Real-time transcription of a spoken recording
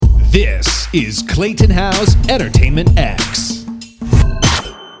This is Clayton Howe's Entertainment X.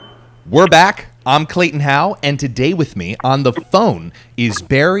 We're back. I'm Clayton Howe, and today with me on the phone is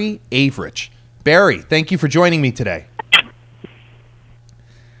Barry Averich. Barry, thank you for joining me today.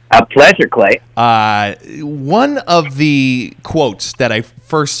 A pleasure, Clay. One of the quotes that I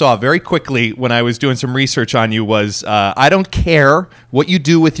first saw very quickly when I was doing some research on you was, I don't care what you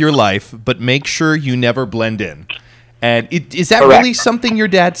do with your life, but make sure you never blend in. And is that Correct. really something your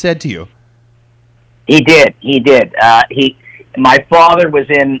dad said to you? He did. My father was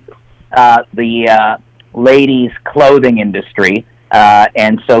in the ladies' clothing industry,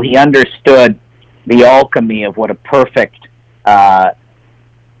 and so he understood the alchemy of what a perfect lineup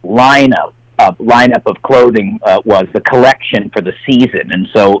of clothing was, the collection for the season. And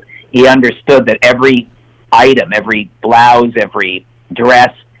so he understood that every item, every blouse, every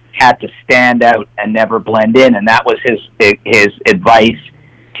dress had to stand out and never blend in, and that was his advice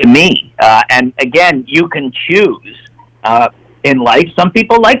to me. And again, you can choose in life. Some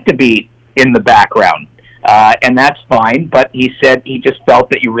people like to be in the background, and that's fine, but he said he just felt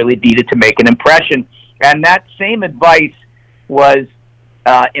that you really needed to make an impression. And that same advice was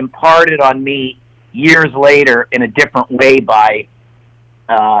imparted on me years later in a different way by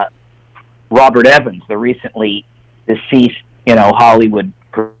Robert Evans, the recently deceased, Hollywood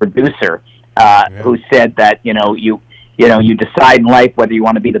producer, who said that you decide in life whether you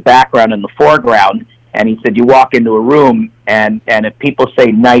want to be the background and the foreground. And he said you walk into a room and if people say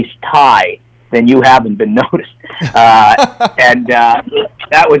nice tie, then you haven't been noticed. And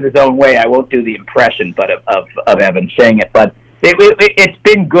that was his own way. I won't do the impression, but of Evans saying it, but it's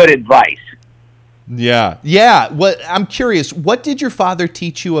been good advice. Yeah. Well, I'm curious, what did your father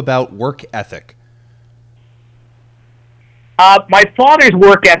teach you about work ethic? My father's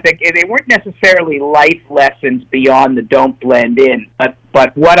work ethic, they weren't necessarily life lessons beyond the don't blend in,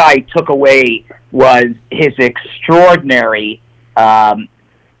 but what I took away was his extraordinary,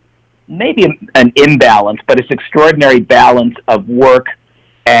 maybe an imbalance, but his extraordinary balance of work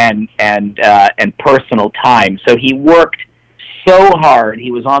and personal time. So he worked so hard.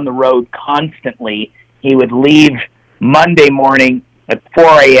 He was on the road constantly. He would leave Monday morning at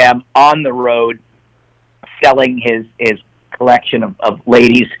 4 a.m. on the road selling his collection of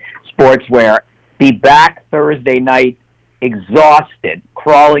ladies' sportswear, be back Thursday night exhausted,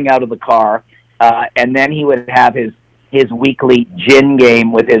 crawling out of the car, and then he would have his weekly gin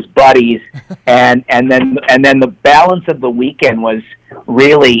game with his buddies, and then the balance of the weekend was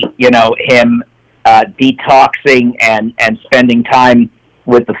really him detoxing and spending time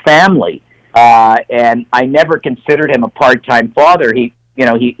with the family. And I never considered him a part-time father. He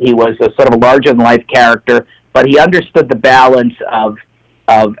was a sort of a larger-than-life character, but he understood the balance of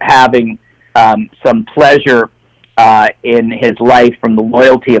having some pleasure in his life from the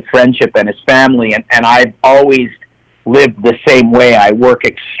loyalty of friendship and his family. And I've always lived the same way. I work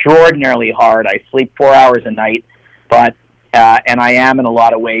extraordinarily hard. I sleep 4 hours a night, but and I am in a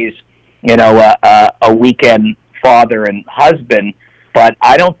lot of ways, a weekend father and husband. But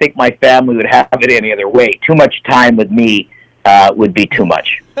I don't think my family would have it any other way. Too much time with me would be too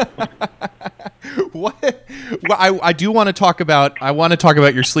much. What? Well, I want to talk about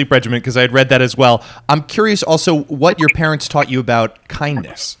your sleep regimen because I had read that as well. I'm curious also what your parents taught you about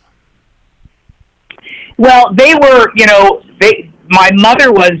kindness. Well, they were, my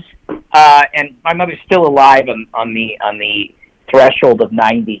mother was, and my mother's still alive on the threshold of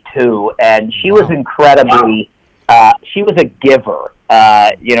 92, and she was incredibly, she was a giver.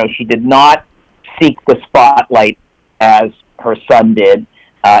 She did not seek the spotlight as her son did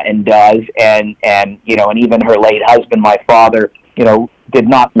and does, and even her late husband, my father, did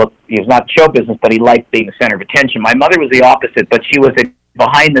not look. He was not show business, but he liked being the center of attention. My mother was the opposite, but she was a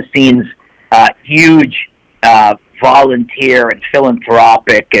behind the scenes, huge volunteer and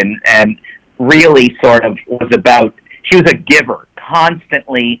philanthropic, and really sort of was about. She was a giver,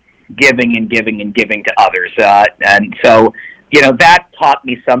 constantly giving and giving and giving to others, and so that taught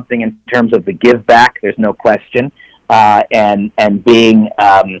me something in terms of the give back. There's no question. And being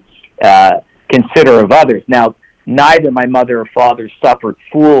considerate of others. Now, neither my mother or father suffered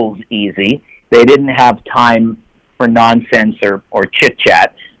fools easy. They didn't have time for nonsense or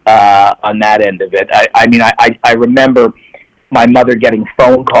chit-chat on that end of it. I remember my mother getting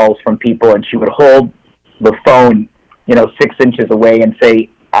phone calls from people, and she would hold the phone, 6 inches away and say,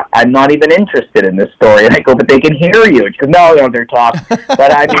 I'm not even interested in this story. And I go, but they can hear you. She goes, no, they're talking.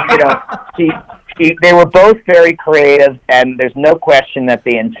 But they were both very creative, and there's no question that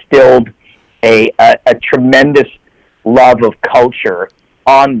they instilled a tremendous love of culture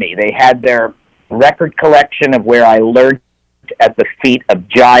on me. They had their record collection of where I learned worked at the feet of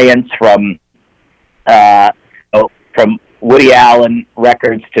giants from Woody Allen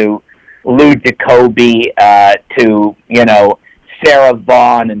records to Lou Jacoby to Sarah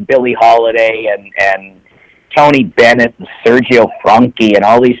Vaughan and Billie Holiday and Tony Bennett and Sergio Franchi and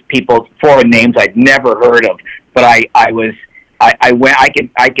all these people, foreign names I'd never heard of, but I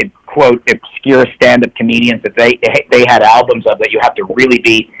could quote obscure stand-up comedians that they had albums of that you have to really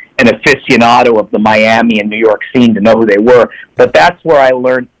be an aficionado of the Miami and New York scene to know who they were. But that's where I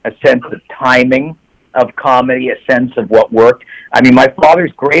learned a sense of timing of comedy, a sense of what worked. I mean, my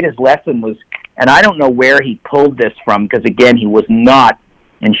father's greatest lesson was, and I don't know where he pulled this from, because again, he was not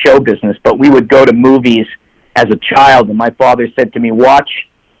in show business, but we would go to movies as a child, and my father said to me, watch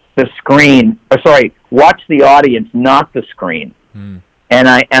the audience, not the screen. And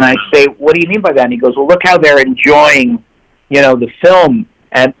I say, what do you mean by that? And he goes, well, look how they're enjoying, the film,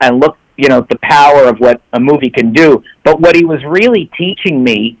 and look, the power of what a movie can do. But what he was really teaching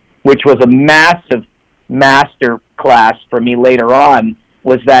me, which was a massive master class for me later on,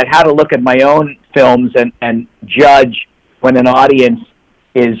 was that how to look at my own films and judge when an audience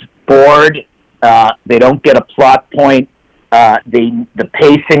is bored, they don't get a plot point, the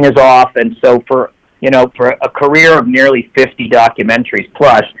pacing is off, and so for a career of nearly 50 documentaries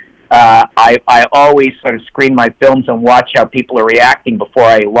plus, I always sort of screen my films and watch how people are reacting before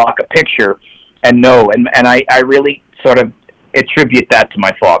I lock a picture, and I really sort of attribute that to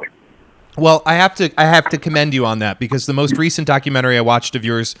my father. Well, I have to commend you on that, because the most recent documentary I watched of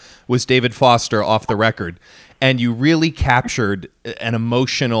yours was David Foster, Off the Record, and you really captured an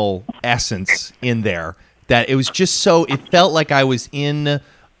emotional essence in there that it was just it felt like I was in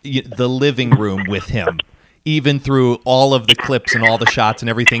the living room with him, even through all of the clips and all the shots and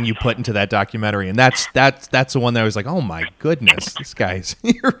everything you put into that documentary. And that's the one that I was like, oh my goodness, this guy's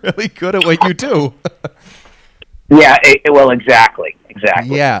you're really good at what you do. Yeah, well, exactly.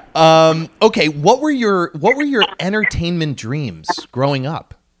 Yeah. Okay. What were your entertainment dreams growing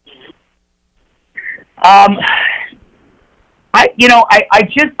up? I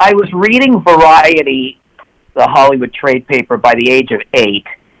was reading Variety, the Hollywood trade paper, by the age of 8,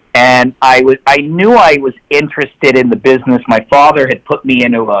 and I knew I was interested in the business. My father had put me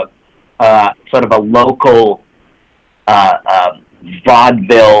into a sort of a local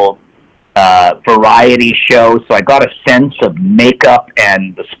vaudeville variety show, so I got a sense of makeup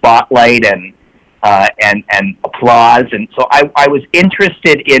and the spotlight and applause, and so I was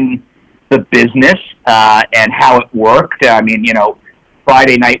interested in the business and how it worked. I mean,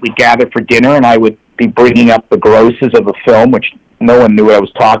 Friday night we'd gather for dinner, and I would be bringing up the grosses of a film, which no one knew what I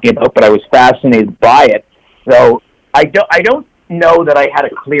was talking about, but I was fascinated by it. So I don't know that I had a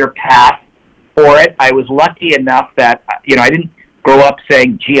clear path for it. I was lucky enough that I didn't grow up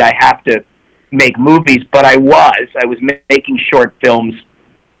saying, gee, I have to make movies, but I was making short films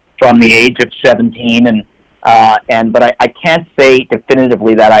from the age of 17, but I can't say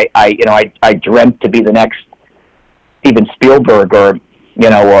definitively that I dreamt to be the next Steven Spielberg or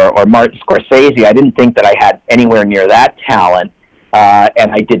Martin Scorsese. I didn't think that I had anywhere near that talent,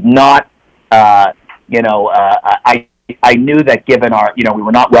 and I did not. I knew that given our, we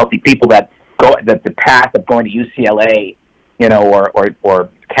were not wealthy people, that the path of going to UCLA, or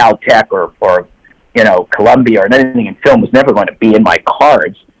Caltech or Columbia or anything in film was never going to be in my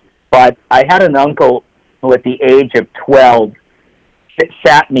cards. But I had an uncle who, at the age of 12,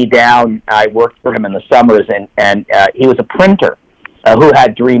 sat me down. I worked for him in the summers, and he was a printer who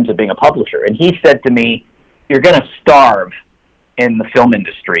had dreams of being a publisher. And he said to me, you're going to starve in the film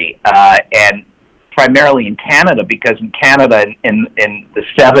industry, and primarily in Canada, because in Canada in the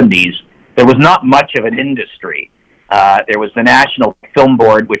 70s, there was not much of an industry. There was the National Film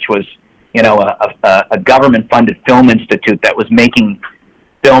Board, which was, a government-funded film institute that was making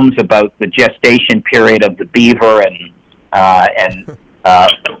films about the gestation period of the beaver and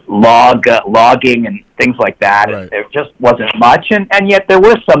logging and things like that. Right. And there just wasn't much, and yet there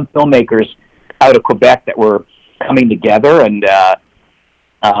were some filmmakers out of Quebec that were coming together, and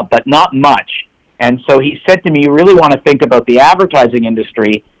but not much. And so he said to me, you really want to think about the advertising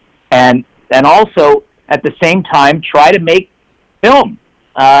industry, and also at the same time try to make film.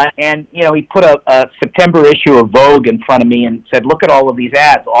 And he put a September issue of Vogue in front of me and said, look at all of these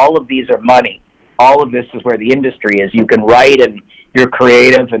ads. All of these are money. All of this is where the industry is. You can write and you're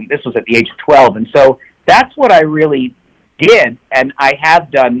creative. And this was at the age of 12. And so that's what I really did, and I have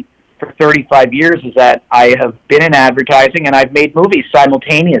done for 35 years, is that I have been in advertising and I've made movies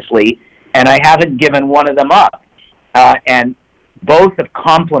simultaneously, and I haven't given one of them up. And both have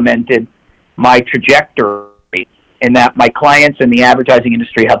complemented my trajectory, in that my clients in the advertising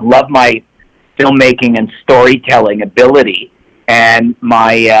industry have loved my filmmaking and storytelling ability, and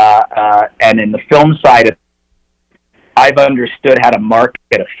and in the film side, I've understood how to market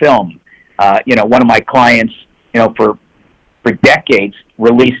a film. One of my clients, for decades,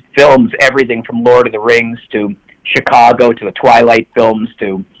 released films, everything from Lord of the Rings to Chicago to the Twilight films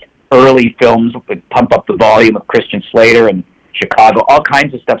to early films with Pump Up the Volume of Christian Slater and Chicago, all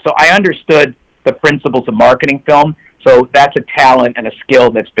kinds of stuff. So I understood the principles of marketing film. So that's a talent and a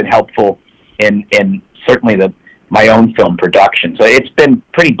skill that's been helpful in certainly my own film production. So it's been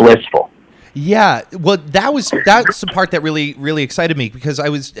pretty blissful. Yeah, well, that's the part that really, really excited me, because I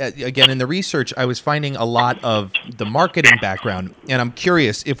was, again, in the research, I was finding a lot of the marketing background, and I'm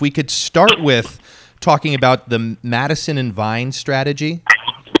curious if we could start with talking about the Madison and Vine strategy.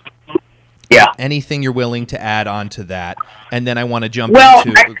 Yeah. Anything you're willing to add on to that, and then I want to jump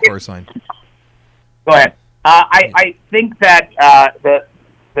into Chorus Line. Go ahead. I think that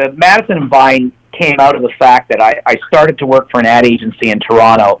the Madison and Vine came out of the fact that I started to work for an ad agency in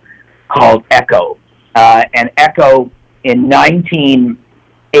Toronto called Echo. And Echo in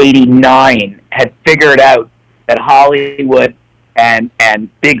 1989 had figured out that Hollywood and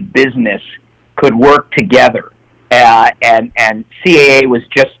big business could work together. And CAA was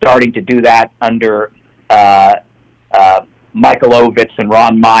just starting to do that under Michael Ovitz and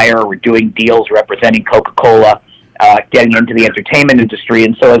Ron Meyer were doing deals representing Coca-Cola, getting into the entertainment industry.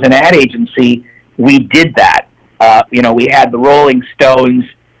 And so as an ad agency, we did that. We had the Rolling Stones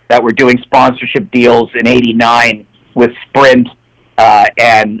that were doing sponsorship deals in '89 with Sprint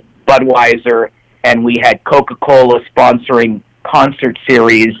and Budweiser, and we had Coca-Cola sponsoring concert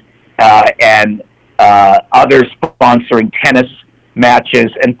series and others sponsoring tennis matches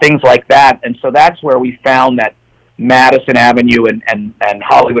and things like that. And so that's where we found that Madison Avenue and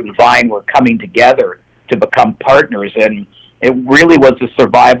Hollywood and Vine were coming together to become partners. And it really was the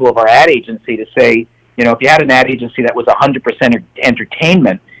survival of our ad agency to say, if you had an ad agency that was 100%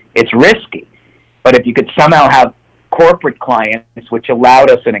 entertainment, it's risky. But if you could somehow have corporate clients, which allowed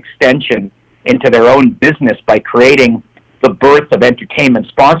us an extension into their own business by creating the birth of entertainment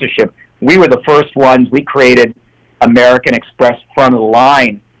sponsorship, we were the first ones. We created American Express Front of the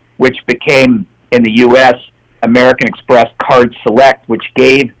Line, which became, in the U.S., American Express Card Select, which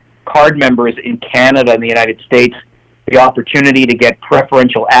gave card members in Canada and the United States the opportunity to get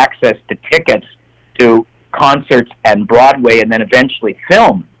preferential access to tickets to concerts and Broadway, and then eventually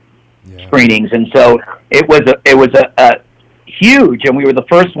film screenings. And so it was a huge, and we were the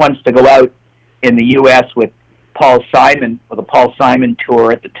first ones to go out in the U.S. with Paul Simon, with the Paul Simon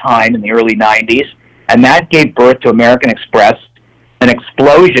tour at the time in the early 90s, and that gave birth to American Express, an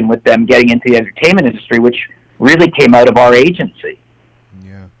explosion with them getting into the entertainment industry, which really came out of our agency.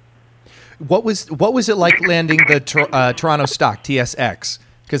 Yeah. What was it like landing the Toronto stock, TSX?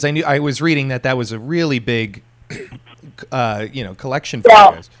 Because I was reading that was a really big, collection for you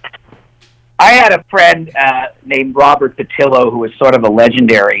guys. I had a friend named Robert Patillo, who was sort of a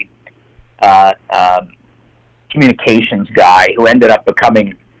legendary communications guy, who ended up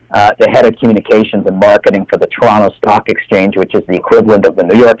becoming the head of communications and marketing for the Toronto Stock Exchange, which is the equivalent of the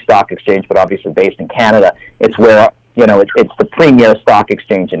New York Stock Exchange, but obviously based in Canada. It's where, it's the premier stock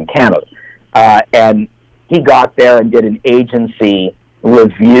exchange in Canada. And he got there and did an agency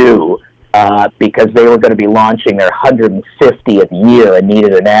review because they were going to be launching their 150th year and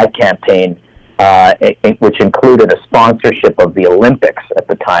needed an ad campaign, which included a sponsorship of the Olympics at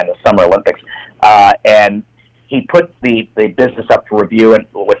the time, the Summer Olympics. And he put the business up for review and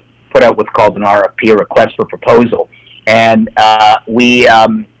put out what's called an RFP, a request for proposal. And we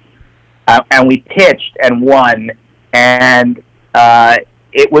pitched and won. And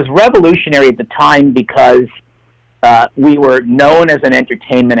it was revolutionary at the time because we were known as an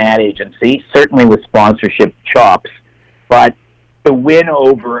entertainment ad agency, certainly with sponsorship chops, but to win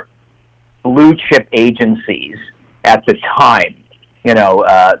over blue chip agencies at the time,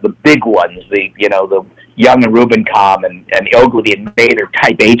 the big ones, the Young and Rubicon and Ogilvy and Mather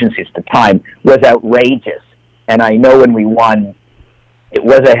type agencies at the time was outrageous. And I know when we won, it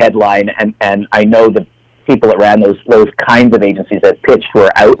was a headline, and I know the people that ran those kinds of agencies that pitched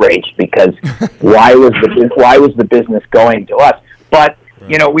were outraged because why was the business going to us? But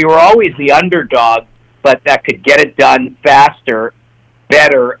we were always the underdog, but that could get it done faster,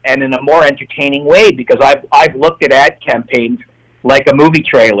 better, and in a more entertaining way. Because I've looked at ad campaigns like a movie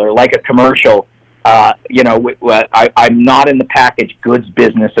trailer, like a commercial. I'm not in the packaged goods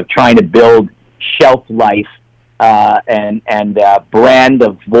business of trying to build shelf life and brand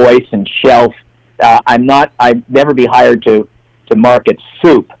of voice and shelf. I'd never be hired to market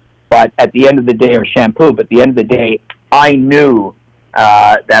soup, but at the end of the day, or shampoo, but at the end of the day, I knew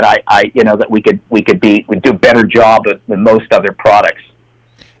that that we'd do a better job than most other products.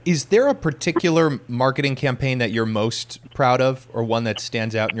 Is there a particular marketing campaign that you're most proud of, or one that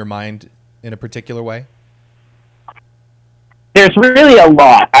stands out in your mind in a particular way? There's really a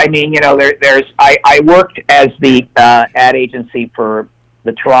lot. I mean, I worked as the ad agency for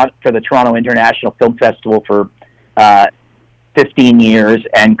the Toronto International Film Festival for 15 years,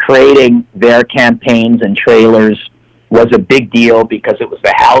 and creating their campaigns and trailers was a big deal because it was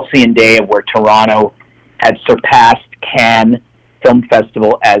the halcyon day of where Toronto had surpassed Cannes Film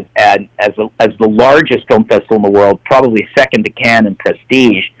Festival as the largest film festival in the world, probably second to Cannes in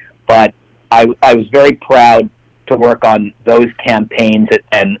prestige. But I was very proud to work on those campaigns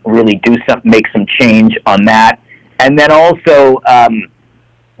and really make some change on that. And then also,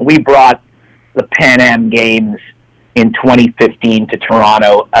 we brought the Pan Am Games in 2015 to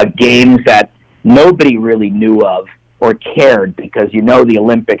Toronto, games that nobody really knew of or cared, because the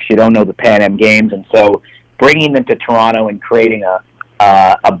Olympics, you don't know the Pan Am Games. And so bringing them to Toronto and creating a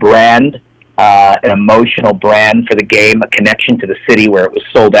brand, an emotional brand for the game, a connection to the city where it was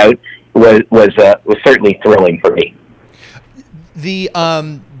sold out, was certainly thrilling for me.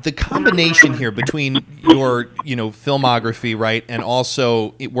 The combination here between your filmography, right, and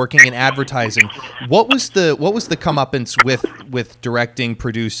also working in advertising, what was the comeuppance with directing,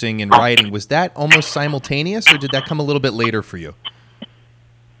 producing, and writing? Was that almost simultaneous, or did that come a little bit later for you?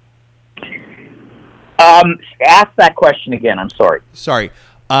 Ask that question again. I'm sorry. Sorry.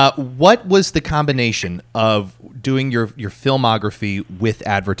 What was the combination of doing your filmography with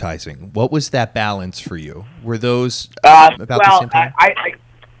advertising? What was that balance for you? Were those about the same time?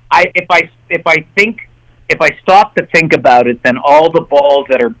 If I stop to think about it, then all the balls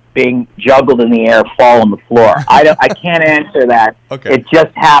that are being juggled in the air fall on the floor. I can't answer that. Okay. It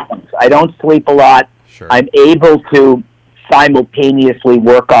just happens. I don't sleep a lot. Sure. I'm able to simultaneously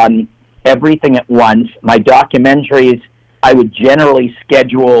work on everything at once. My documentaries, I would generally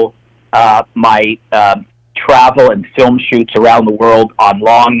schedule my travel and film shoots around the world on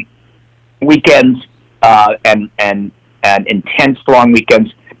long weekends and intense long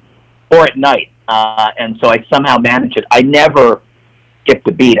weekends, or at night. And so I somehow manage it. I never skipped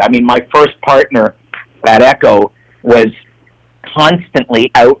a beat. I mean, my first partner at Echo was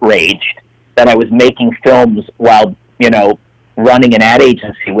constantly outraged that I was making films while, running an ad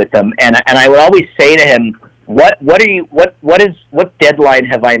agency with them. And I would always say to him, what deadline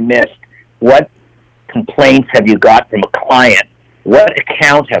have I missed? What complaints have you got from a client? What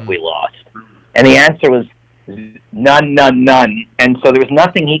account have we lost? And the answer was none. And so there was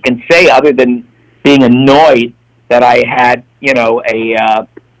nothing he can say other than being annoyed that I had,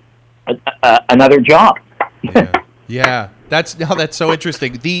 another job. Yeah. That's so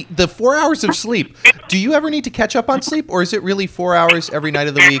interesting. The 4 hours of sleep, do you ever need to catch up on sleep, or is it really 4 hours every night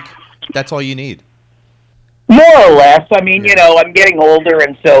of the week? That's all you need? More or less. I mean, I'm getting older,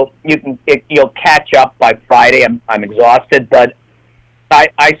 and so you'll catch up by Friday. I'm exhausted, but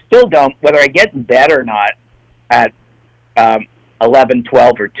I still don't, whether I get in bed or not at 11,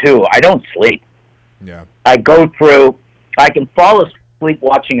 12, or 2, I don't sleep. Yeah. I can fall asleep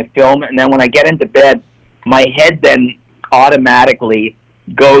watching a film, and then when I get into bed, my head then automatically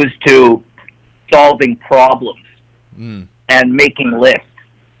goes to solving problems and making lists.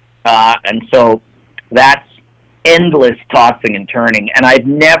 And so that's endless tossing and turning. And I've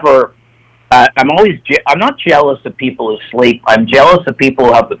never, I'm not jealous of people who sleep. I'm jealous of people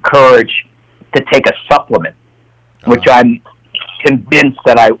who have the courage to take a supplement, which I'm convinced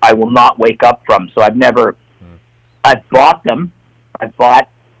that I will not wake up from. So I've bought them. I've bought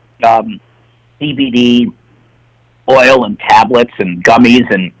CBD oil and tablets and gummies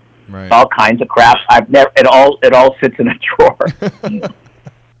and all kinds of crap. It all sits in a drawer.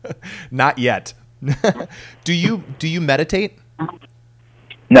 Not yet. Do you meditate?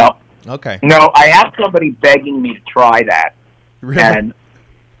 No. Okay. No, I have somebody begging me to try that. Really? And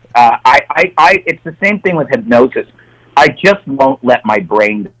it's the same thing with hypnosis. I just won't let my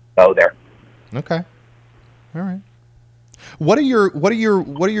brain go there. Okay. All right. What are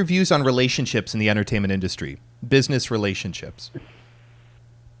your views on relationships in the entertainment industry? Business relationships.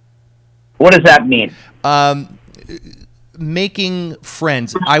 What does that mean? Making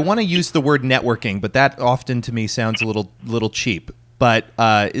friends. I want to use the word networking, but that often to me sounds a little cheap. But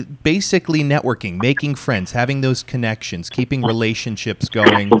basically networking, making friends, having those connections, keeping relationships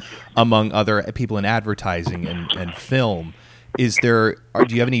going among other people in advertising and film. Do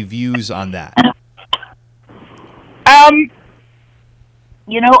you have any views on that?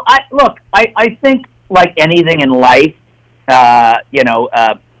 I think like anything in life,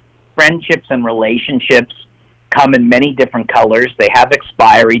 friendships and relationships come in many different colors. They have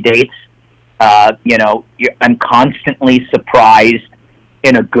expiry dates. I'm constantly surprised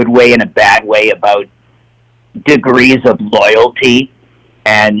in a good way and a bad way about degrees of loyalty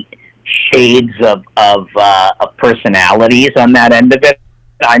and shades of personalities on that end of it.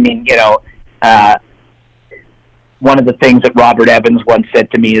 I mean, one of the things that Robert Evans once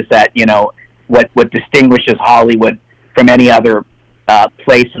said to me is that, what distinguishes Hollywood from any other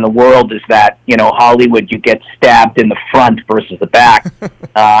place in the world is that, Hollywood, you get stabbed in the front versus the back.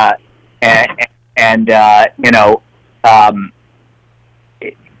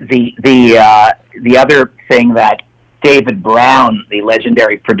 The other thing that David Brown, the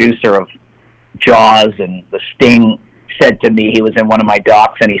legendary producer of Jaws and The Sting, said to me, he was in one of my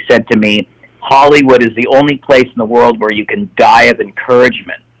docs, and he said to me, Hollywood is the only place in the world where you can die of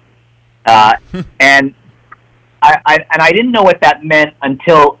encouragement. And I didn't know what that meant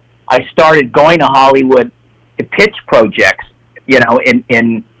until I started going to Hollywood to pitch projects,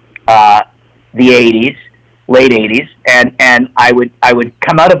 in the 80s, late 80s, and I would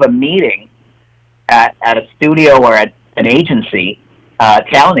come out of a meeting at a studio or at an agency,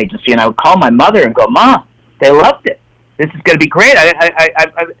 talent agency, and I would call my mother and go, "Ma, they loved it. This is going to be great."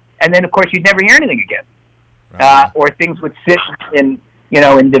 And then, of course, you'd never hear anything again, right. Or things would sit in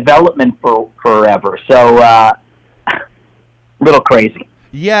development for forever. So, a little crazy.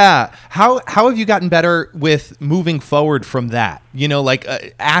 Yeah. How have you gotten better with moving forward from that?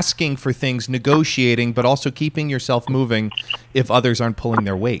 Asking for things, negotiating, but also keeping yourself moving if others aren't pulling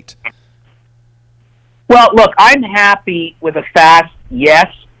their weight. Well, look, I'm happy with a fast yes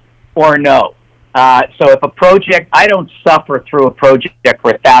or no. So if a project, I don't suffer through a project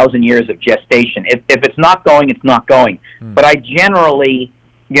for 1,000 years of gestation. If it's not going, it's not going. But I generally,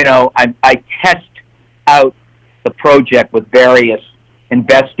 I test out the project with various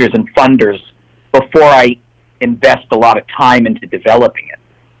investors and funders before I invest a lot of time into developing it.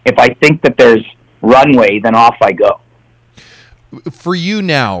 If I think that there's runway, then off I go. For you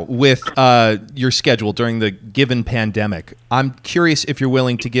now, with your schedule during the given pandemic, I'm curious if you're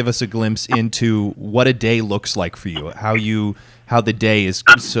willing to give us a glimpse into what a day looks like for you, how the day is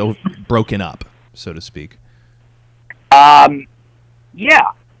so broken up, so to speak.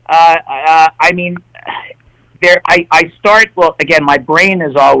 Yeah. I mean, I start, well, again, my brain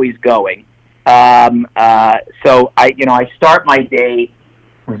is always going. So I start my day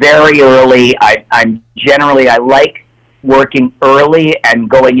very early. I like working early and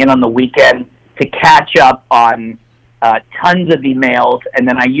going in on the weekend to catch up on tons of emails, and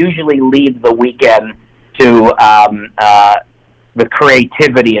then I usually leave the weekend to the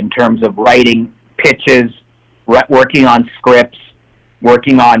creativity in terms of writing pitches, working on scripts,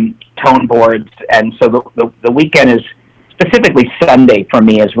 working on tone boards, and so the weekend is, specifically Sunday for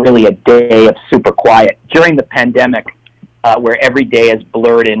me, is really a day of super quiet. During the pandemic, where every day is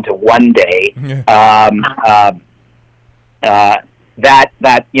blurred into one day,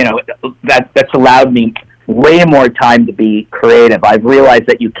 that's allowed me way more time to be creative. I've realized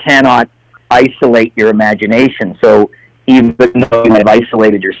that you cannot isolate your imagination. So even though you have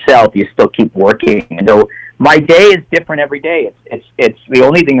isolated yourself, you still keep working. And so my day is different every day. It's the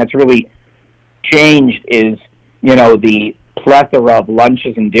only thing that's really changed is, the plethora of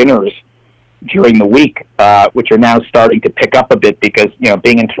lunches and dinners during the week, which are now starting to pick up a bit because,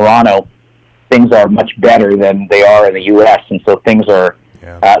 being in Toronto, things are much better than they are in the U.S. And so things are,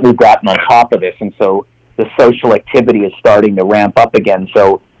 we've gotten on top of this. And so the social activity is starting to ramp up again.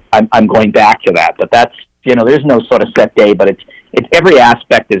 So I'm going back to that. But that's, there's no sort of set day, but it's every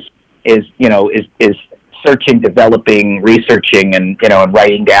aspect is searching, developing, researching, and, and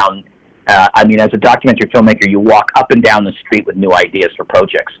writing down. As a documentary filmmaker, you walk up and down the street with new ideas for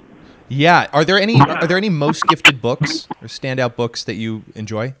projects. Yeah. Are there any most gifted books or standout books that you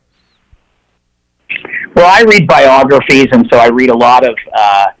enjoy? Well, I read biographies, and so I read a lot of,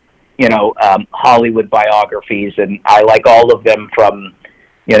 Hollywood biographies, and I like all of them from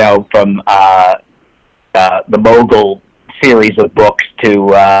the Mogul series of books to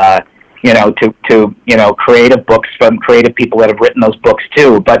creative books from creative people that have written those books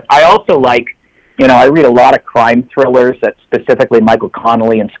too. But I also like, I read a lot of crime thrillers, that specifically Michael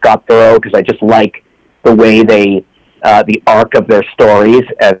Connelly and Scott Turow, because I just like the way they, the arc of their stories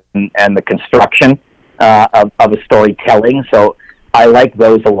and the construction of a storytelling. So I like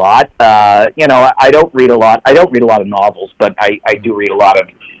those a lot. I don't read a lot of novels, but I do read a lot of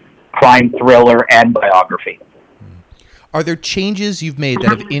crime thriller and biography. Are there changes you've made that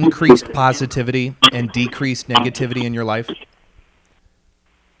have increased positivity and decreased negativity in your life?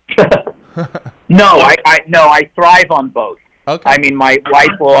 No, I thrive on both. Okay. I mean, my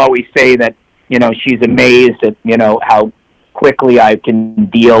wife will always say that, she's amazed at, how quickly I can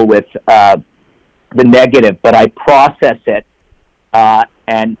deal with the negative, but I process it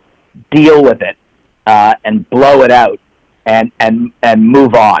and deal with it and blow it out and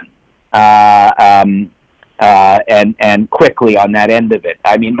move on and quickly on that end of it.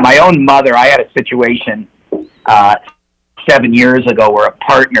 I mean, my own mother, I had a situation 7 years ago where a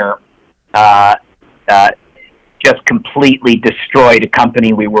partner just completely destroyed a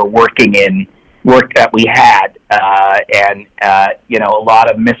company we were working in, that we had, and a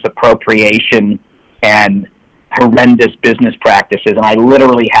lot of misappropriation and horrendous business practices, and I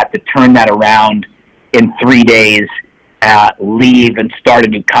literally had to turn that around in 3 days, leave and start a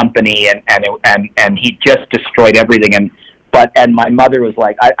new company, and he just destroyed everything. And my mother was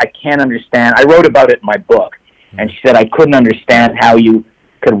like, I can't understand. I wrote about it in my book, and she said I couldn't understand how you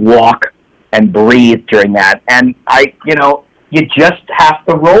could walk and breathe during that. And you just have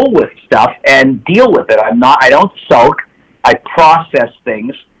to roll with stuff and deal with it. I don't sulk. I process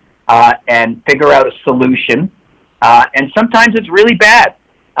things and figure out a solution. And sometimes it's really bad.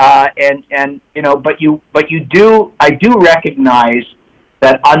 But I do recognize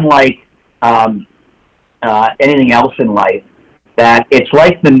that unlike anything else in life, that it's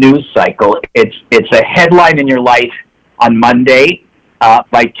like the news cycle. It's a headline in your life on Monday.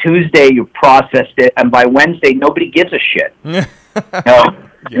 By Tuesday, you processed it, and by Wednesday, nobody gives a shit.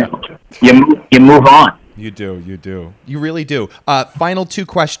 You move on. You do. You really do. Final two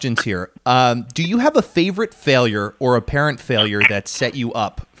questions here. Do you have a favorite failure or apparent failure that set you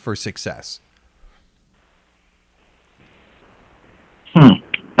up for success?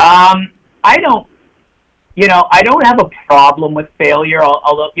 I don't. I don't have a problem with failure.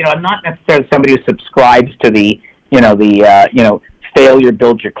 Although, I'm not necessarily somebody who subscribes to the failure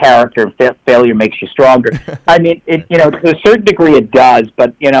builds your character, and failure makes you stronger. I mean, to a certain degree it does,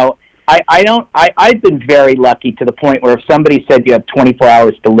 but, I've been very lucky to the point where if somebody said you have 24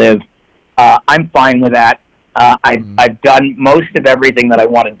 hours to live, I'm fine with that. I've done most of everything that I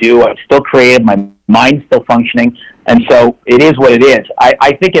want to do. I'm still creative. My mind's still functioning. And so it is what it is.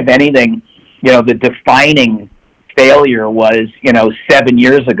 I think if anything, the defining failure was, 7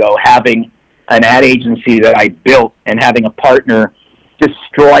 years ago, having an ad agency that I built and having a partner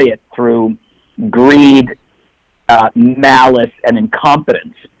destroy it through greed, malice, and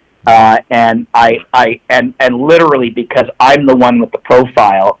incompetence. And literally, because I'm the one with the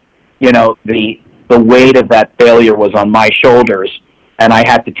profile, the weight of that failure was on my shoulders, and I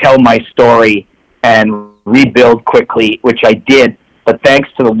had to tell my story and rebuild quickly, which I did. But thanks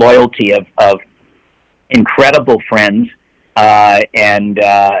to the loyalty of incredible friends and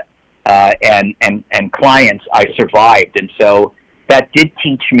clients, I survived. And so that did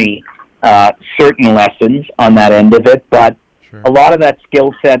teach me certain lessons on that end of it. But sure, a lot of that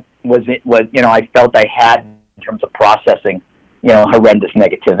skill set was I felt I had in terms of processing, horrendous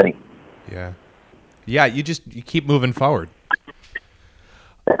negativity. Yeah. Yeah, you keep moving forward.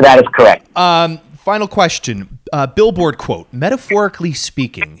 That is correct. Final question. Billboard quote. Metaphorically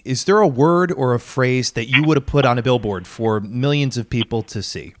speaking, is there a word or a phrase that you would have put on a billboard for millions of people to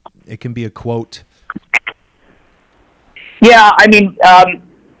see? It can be a quote. Yeah, I mean,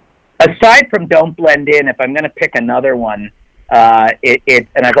 aside from "Don't Blend In," if I'm going to pick another one, and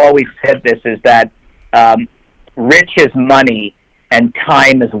I've always said this, is that rich is money and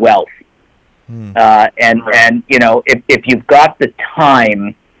time is wealth. And if you've got the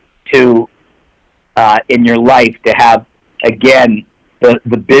time to in your life to have, again,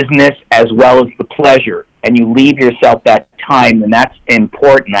 the business as well as the pleasure, and you leave yourself that time, and that's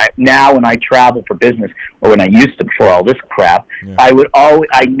important. Now when I travel for business, or when I used to before all this crap, yeah,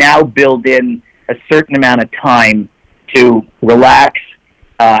 I now build in a certain amount of time to relax,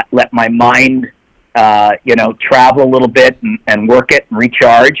 let my mind travel a little bit and work it and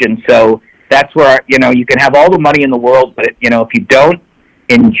recharge. And so that's where, you can have all the money in the world, but, if you don't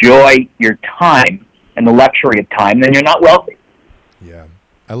enjoy your time and the luxury of time, then you're not wealthy. Yeah.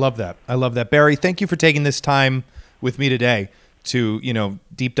 I love that. Barry, thank you for taking this time with me today to,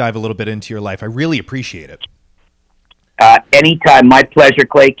 deep dive a little bit into your life. I really appreciate it. Anytime. My pleasure,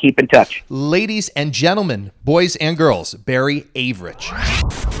 Clay. Keep in touch. Ladies and gentlemen, boys and girls, Barry Averich.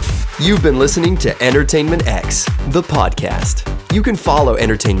 You've been listening to Entertainment X, the podcast. You can follow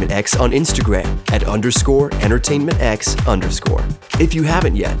Entertainment X on Instagram at _EntertainmentX_. If you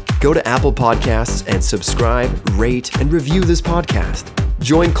haven't yet, go to Apple Podcasts and subscribe, rate, and review this podcast.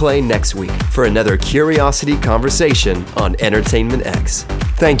 Join Clay next week for another curiosity conversation on Entertainment X.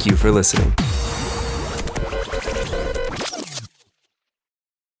 Thank you for listening.